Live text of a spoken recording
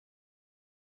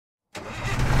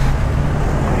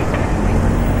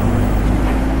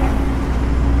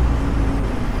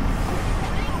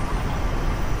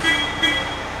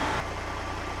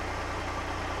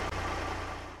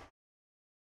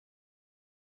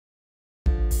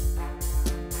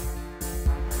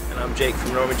I'm Jake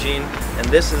from Norma Jean, and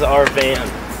this is our van.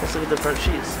 Let's look at the front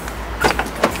sheets.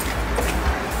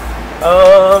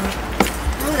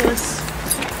 This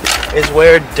is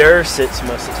where Durr sits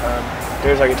most of the time.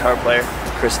 Durr's our guitar player,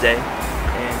 Chris Day,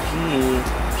 and he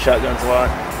shotguns a lot.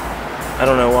 I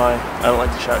don't know why. I don't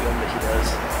like the shotgun, but he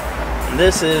does. And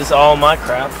this is all my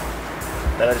crap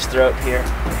that I just throw up here.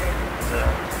 The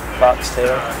box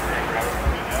tail.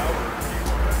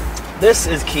 This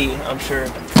is key, I'm sure.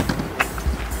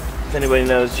 If anybody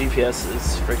knows, GPS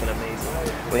is freaking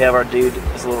amazing. We have our dude,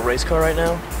 his little race car right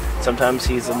now. Sometimes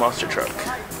he's a monster truck.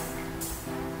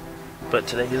 But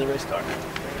today he's a race car.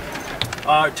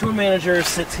 Our tour manager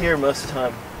sits here most of the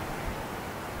time.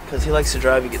 Because he likes to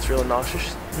drive, he gets real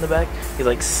nauseous in the back. He's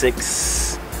like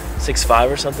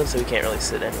 6'5" or something, so he can't really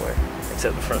sit anywhere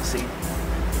except the front seat.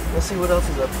 Let's see what else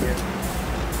is up here.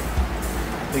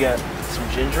 We got some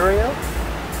ginger ale.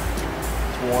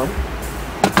 It's warm.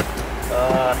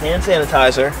 Hand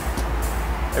sanitizer.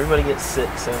 Everybody gets sick,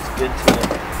 so it's good to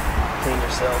clean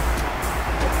yourself.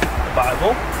 A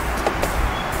Bible.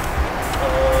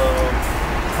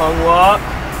 Tongue lock.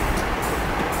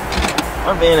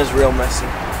 Our van is real messy.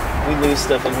 We lose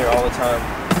stuff in here all the time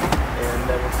and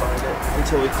never find it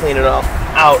until we clean it all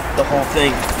out, the whole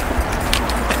thing.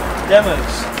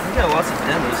 Demos. We got lots of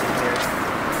demos in here.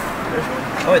 There's one.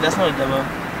 Oh wait, that's not a demo.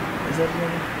 Is that a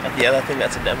demo? Yeah, I think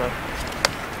that's a demo.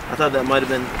 I thought that might have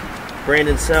been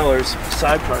Brandon Seller's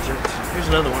side project. Here's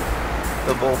another one.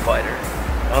 The Bullfighter.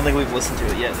 I don't think we've listened to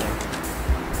it yet though.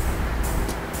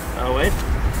 Oh wait.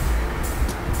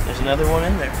 There's another one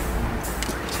in there.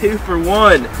 2 for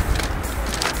 1.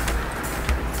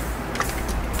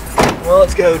 Well,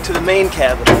 let's go to the main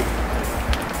cabin.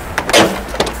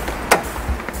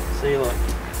 See, look,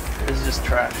 this is just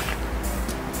trash.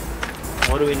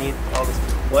 What do we need all this?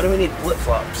 Why do we need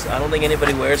flip-flops? I don't think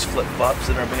anybody wears flip-flops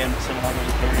in our band, so I'm going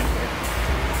to carry in here.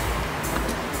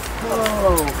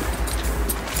 Oh,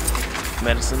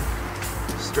 medicine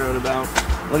strewn about.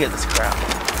 Look at this crap.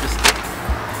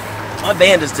 My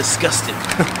band is disgusting.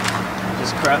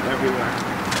 Just crap everywhere.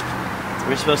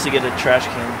 We're supposed to get a trash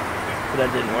can, but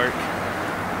that didn't work.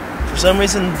 For some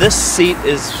reason, this seat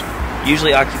is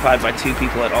usually occupied by 2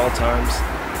 people at all times.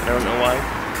 I don't know why,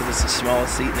 because it's the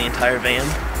smallest seat in the entire van.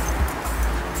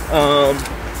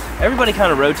 Everybody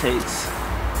kind of rotates.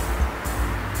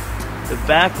 The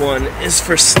back one is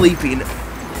for sleeping,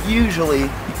 usually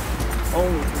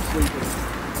only for sleeping.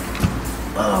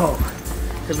 Oh,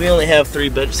 because we only have 3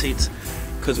 bench seats.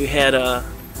 Because we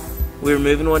were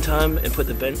moving one time and put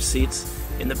the bench seats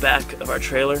in the back of our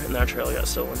trailer, and our trailer got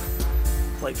stolen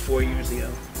like 4 years ago.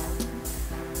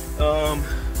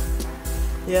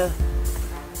 Yeah,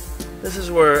 this is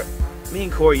where me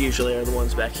and Corey usually are the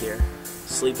ones back here,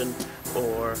 sleeping,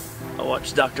 or I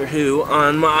watch Doctor Who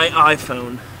on my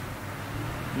iPhone.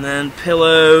 And then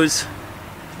pillows,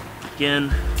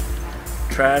 again,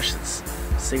 trash,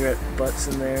 cigarette butts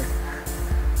in there.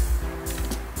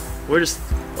 We're just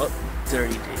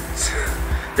dirty dudes.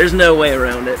 There's no way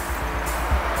around it.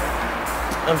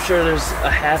 I'm sure there's a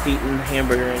half-eaten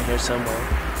hamburger in here somewhere.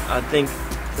 I think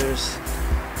there's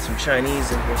some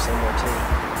Chinese in here somewhere too.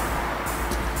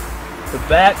 The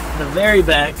very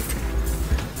back,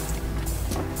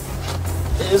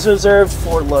 is reserved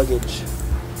for luggage,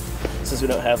 since we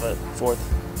don't have a 4th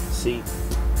seat.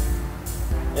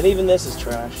 And even this is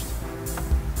trashed.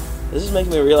 This is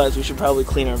making me realize we should probably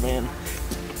clean our van.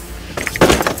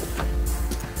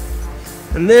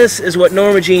 And this is what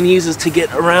Norma Jean uses to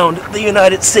get around the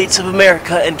United States of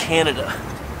America and Canada.